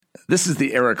This is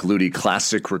the Eric Ludy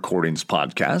Classic Recordings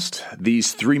Podcast.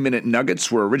 These 3-minute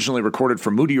nuggets were originally recorded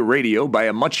for Moody Radio by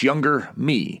a much younger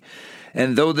me.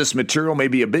 And though this material may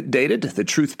be a bit dated, the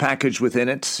truth package within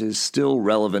it is still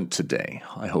relevant today.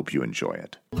 I hope you enjoy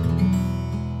it.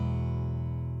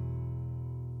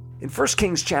 In 1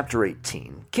 Kings chapter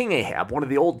 18, King Ahab, one of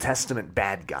the Old Testament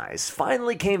bad guys,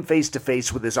 finally came face to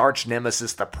face with his arch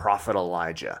nemesis, the prophet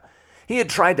Elijah. He had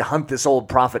tried to hunt this old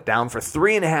prophet down for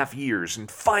 3.5 years,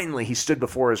 and finally he stood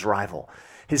before his rival.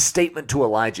 His statement to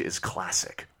Elijah is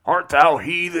classic. "Art thou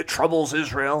he that troubles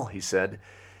Israel?" he said.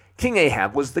 King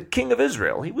Ahab was the king of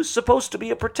Israel. He was supposed to be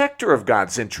a protector of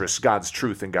God's interests, God's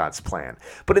truth, and God's plan.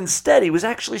 But instead, he was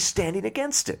actually standing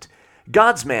against it.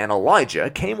 God's man, Elijah,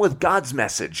 came with God's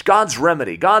message, God's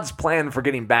remedy, God's plan for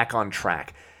getting back on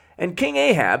track. And King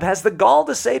Ahab has the gall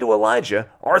to say to Elijah,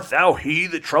 "Art thou he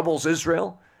that troubles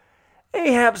Israel?"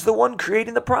 Ahab's the one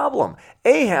creating the problem.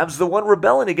 Ahab's the one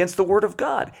rebelling against the word of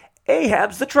God.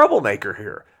 Ahab's the troublemaker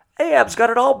here. Ahab's got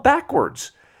it all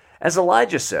backwards. As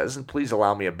Elijah says, and please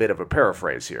allow me a bit of a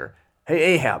paraphrase here, "Hey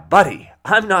Ahab, buddy,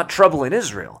 I'm not troubling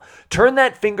Israel. Turn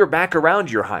that finger back around,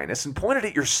 your highness, and point it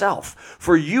at yourself,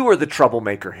 for you are the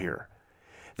troublemaker here."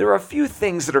 There are a few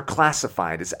things that are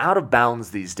classified as out of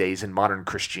bounds these days in modern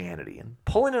Christianity, and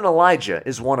pulling an Elijah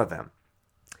is one of them.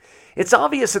 It's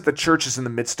obvious that the church is in the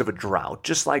midst of a drought,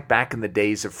 just like back in the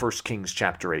days of 1 Kings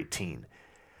chapter 18.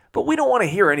 But we don't want to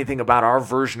hear anything about our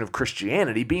version of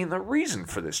Christianity being the reason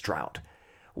for this drought.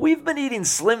 We've been eating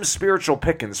slim spiritual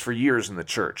pickings for years in the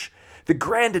church. The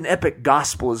grand and epic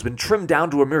gospel has been trimmed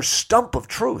down to a mere stump of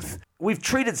truth. We've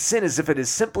treated sin as if it is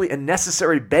simply a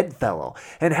necessary bedfellow,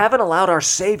 and haven't allowed our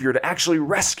Savior to actually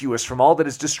rescue us from all that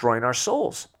is destroying our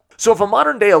souls. So if a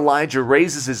modern-day Elijah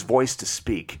raises his voice to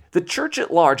speak, the church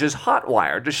at large is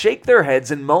hot-wired to shake their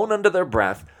heads and moan under their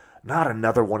breath, "Not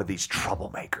another one of these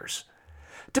troublemakers."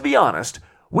 To be honest,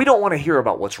 we don't want to hear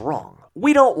about what's wrong.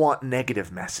 We don't want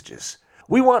negative messages.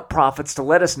 We want prophets to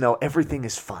let us know everything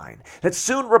is fine, that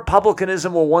soon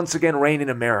republicanism will once again reign in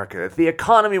America, that the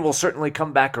economy will certainly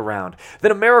come back around, that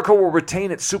America will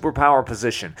retain its superpower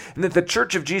position, and that the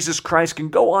Church of Jesus Christ can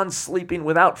go on sleeping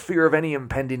without fear of any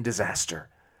impending disaster.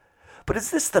 But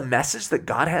is this the message that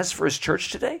God has for his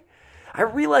church today? I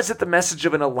realize that the message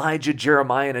of an Elijah,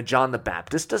 Jeremiah, and a John the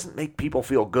Baptist doesn't make people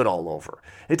feel good all over.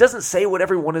 It doesn't say what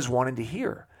everyone is wanting to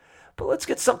hear. But let's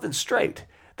get something straight.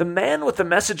 The man with the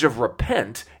message of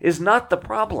repent is not the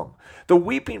problem. The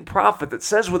weeping prophet that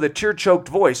says with a tear-choked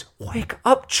voice, "Wake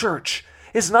up, church,"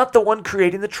 is not the one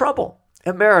creating the trouble.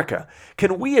 America,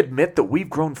 can we admit that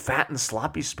we've grown fat and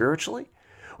sloppy spiritually?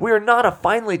 We are not a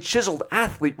finely chiseled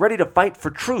athlete ready to fight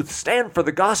for truth, stand for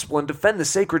the gospel, and defend the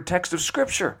sacred text of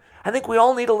Scripture. I think we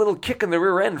all need a little kick in the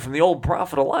rear end from the old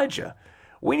prophet Elijah.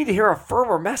 We need to hear a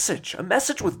firmer message, a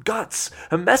message with guts,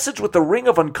 a message with the ring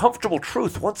of uncomfortable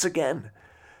truth once again.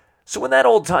 So when that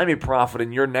old-timey prophet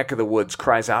in your neck of the woods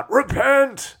cries out,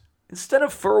 "Repent!" instead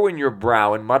of furrowing your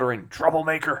brow and muttering,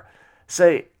 "Troublemaker,"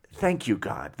 say, "Thank you,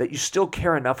 God, that you still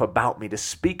care enough about me to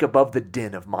speak above the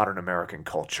din of modern American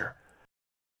culture."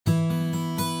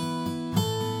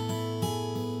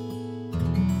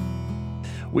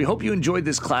 We hope you enjoyed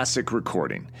this classic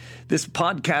recording. This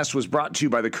podcast was brought to you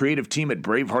by the creative team at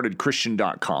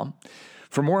braveheartedchristian.com.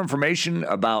 For more information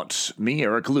about me,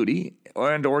 Eric Ludy,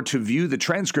 or to view the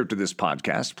transcript of this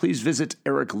podcast, please visit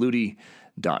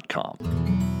ericludy.com.